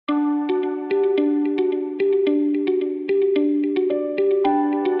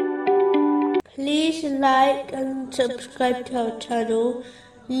like and subscribe to our channel.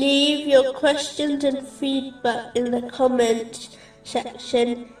 Leave your questions and feedback in the comments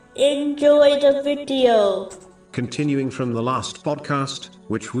section. Enjoy the video. Continuing from the last podcast,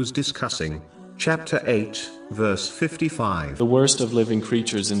 which was discussing chapter 8, verse 55. The worst of living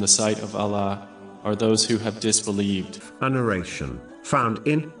creatures in the sight of Allah are those who have disbelieved. A narration found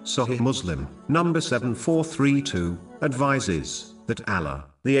in Sahih Muslim, number 7432, advises that Allah,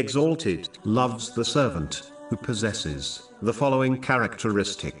 the Exalted, loves the servant who possesses the following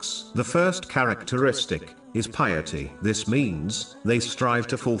characteristics. The first characteristic is piety. This means they strive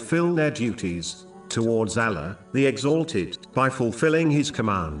to fulfill their duties towards Allah, the Exalted, by fulfilling His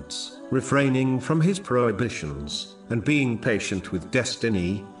commands, refraining from His prohibitions, and being patient with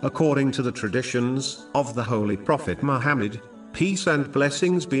destiny, according to the traditions of the Holy Prophet Muhammad, peace and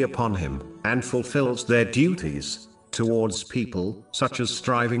blessings be upon him, and fulfills their duties towards people, such as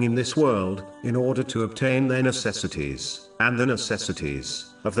striving in this world, in order to obtain their necessities, and the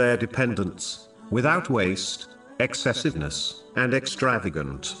necessities of their dependents, without waste, excessiveness, and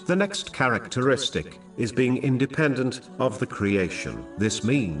extravagant. The next characteristic is being independent of the creation. This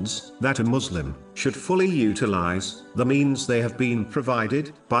means that a Muslim should fully utilize the means they have been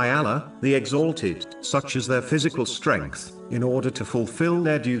provided by Allah, the Exalted, such as their physical strength, in order to fulfill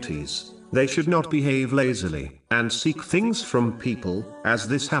their duties. They should not behave lazily and seek things from people, as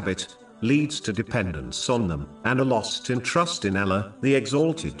this habit leads to dependence on them and a loss in trust in Allah, the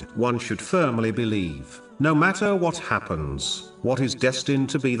Exalted. One should firmly believe, no matter what happens, what is destined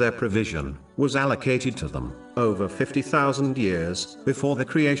to be their provision was allocated to them over 50,000 years before the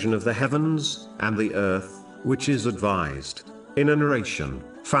creation of the heavens and the earth, which is advised in a narration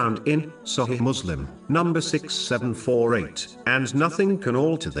found in Sahih Muslim, number 6748, and nothing can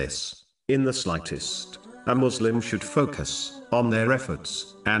alter this in the slightest. A Muslim should focus on their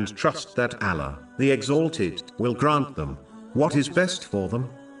efforts and trust that Allah, the Exalted, will grant them what is best for them.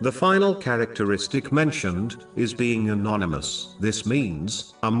 The final characteristic mentioned is being anonymous. This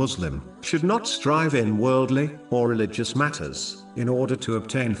means a Muslim should not strive in worldly or religious matters in order to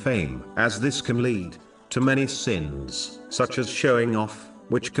obtain fame, as this can lead to many sins, such as showing off,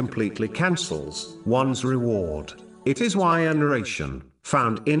 which completely cancels one's reward. It is why a narration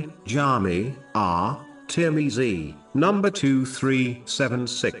found in Jami Tirmizi, number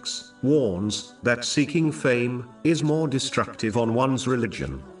 2376, warns that seeking fame is more destructive on one's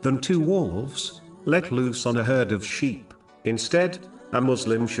religion than two wolves let loose on a herd of sheep. Instead, a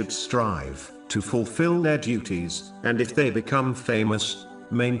Muslim should strive to fulfill their duties, and if they become famous,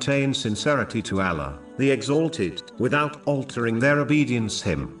 maintain sincerity to Allah, the Exalted, without altering their obedience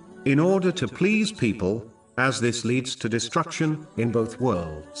Him, in order to please people, as this leads to destruction in both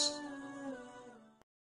worlds.